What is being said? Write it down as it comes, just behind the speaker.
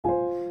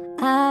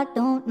I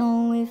don't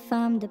know if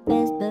I'm the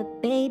best,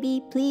 but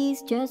baby,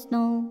 please just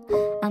know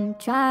I'm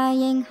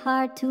trying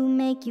hard to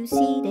make you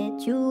see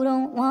that you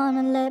don't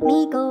wanna let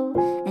me go.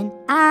 And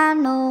I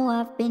know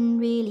I've been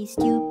really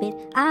stupid,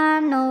 I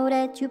know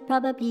that you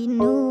probably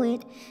knew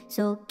it.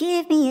 So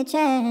give me a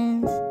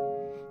chance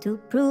to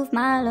prove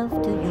my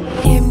love to you.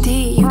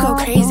 MD, you go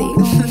crazy.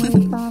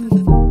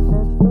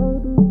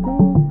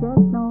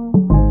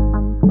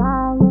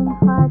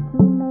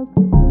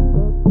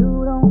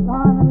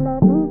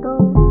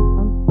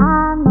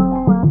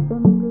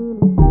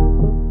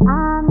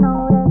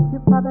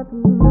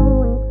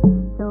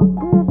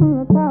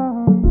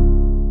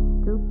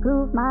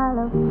 My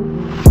love to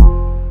you.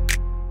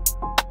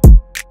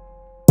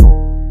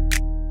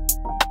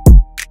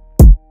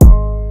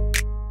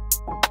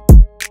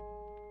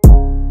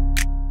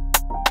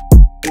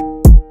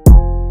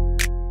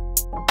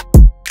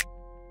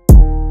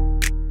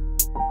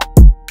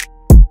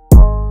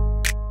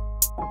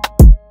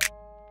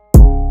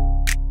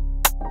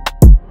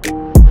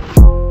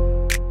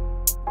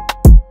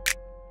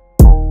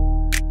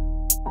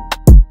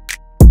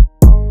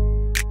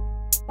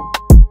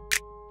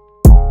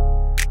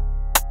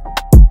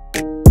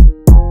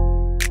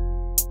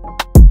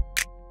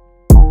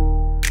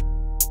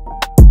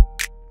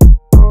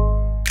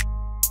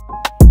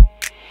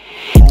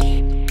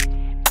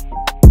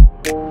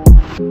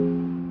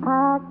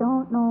 I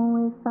don't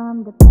know if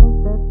I'm the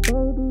best, but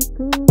baby,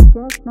 please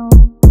just know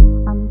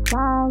I'm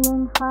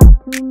trying hard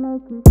to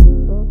make you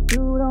see that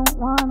you don't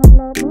wanna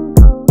let me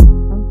go.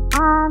 And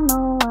I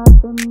know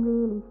I've been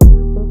really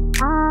stupid,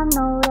 I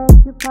know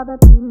that you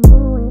probably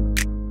knew it.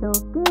 So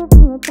give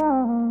me a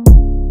chance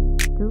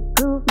to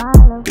prove my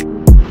love to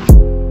you.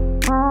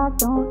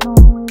 I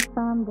don't know if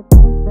I'm the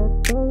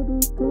best, but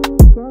baby,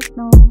 please just know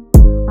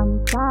I'm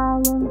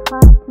trying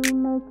hard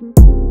to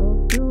make you see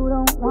that you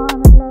don't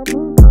wanna let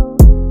me go.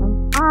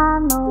 I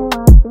know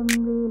I've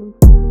been really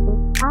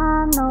stupid, I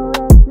know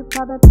that you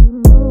probably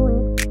knew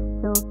it.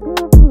 So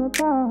give me a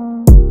chance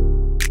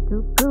to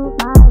prove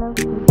my love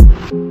to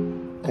you.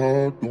 I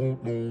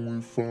don't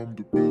know if I'm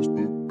the best,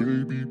 but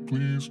baby,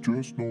 please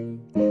just know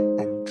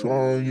I'm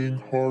trying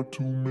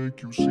hard to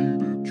make you see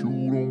that you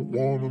don't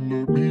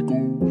wanna let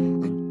me go.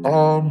 And I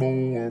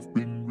know I've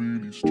been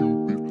really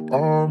stupid,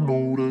 I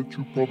know that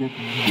you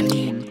probably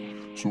knew it.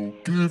 So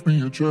give me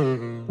a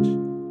chance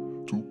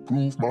to prove my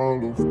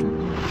love to you.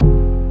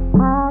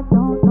 I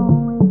don't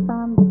know if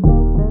I'm the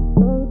best, but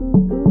baby,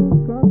 please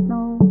just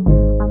know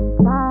I'm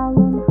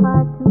trying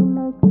hard to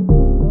make you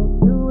see that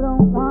you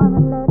don't wanna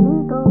let me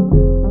go.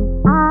 And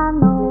I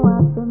know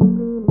I've been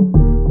really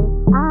stupid,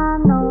 I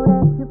know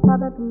that you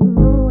probably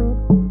knew it.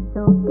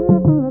 So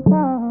give me a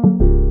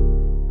chance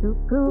to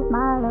prove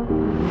my love to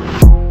you.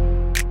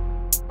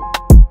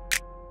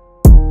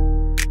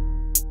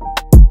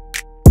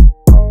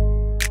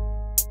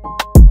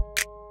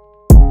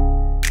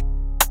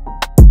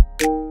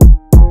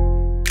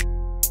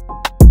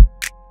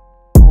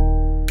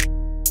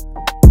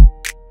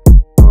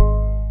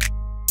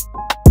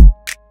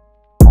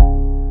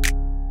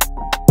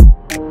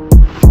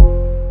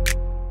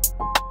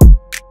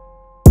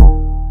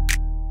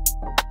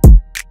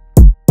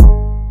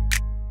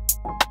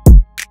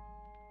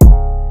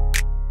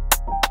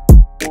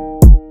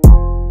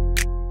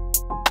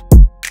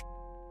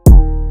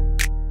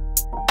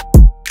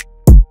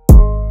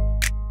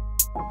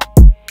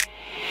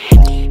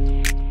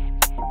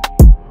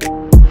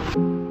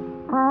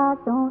 I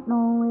don't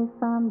know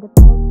if I'm the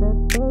best, but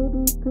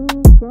baby,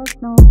 please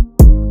just know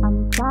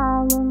I'm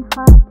trying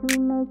hard to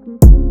make you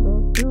see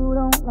that you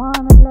don't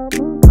wanna let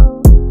me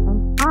go.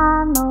 And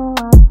I know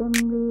I've been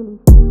really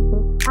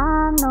stupid,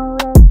 I know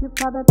that you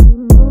probably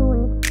knew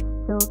it.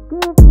 So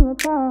give me a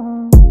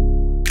chance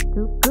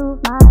to prove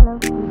my love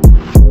to you.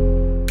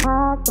 I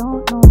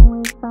don't know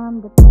if I'm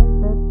the best,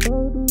 but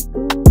baby,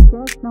 please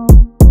just know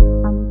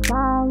I'm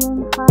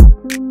trying hard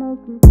to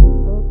make you see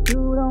that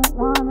you don't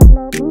wanna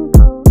let me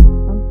go.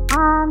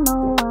 I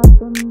know I've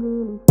been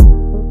really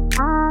stupid,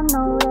 I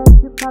know that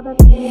you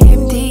probably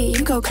MD,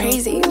 you go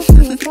crazy. To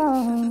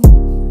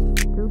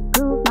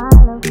prove my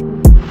love to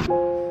you.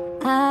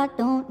 I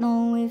don't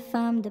know if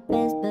I'm the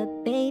best,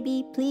 but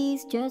baby,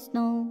 please just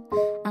know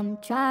I'm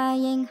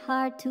trying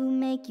hard to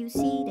make you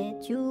see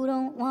that you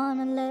don't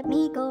wanna let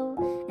me go.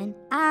 And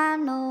I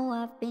know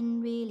I've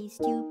been really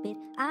stupid,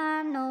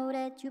 I know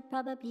that you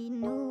probably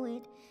knew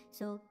it.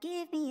 So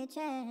give me a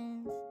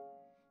chance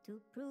to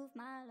prove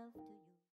my love to you.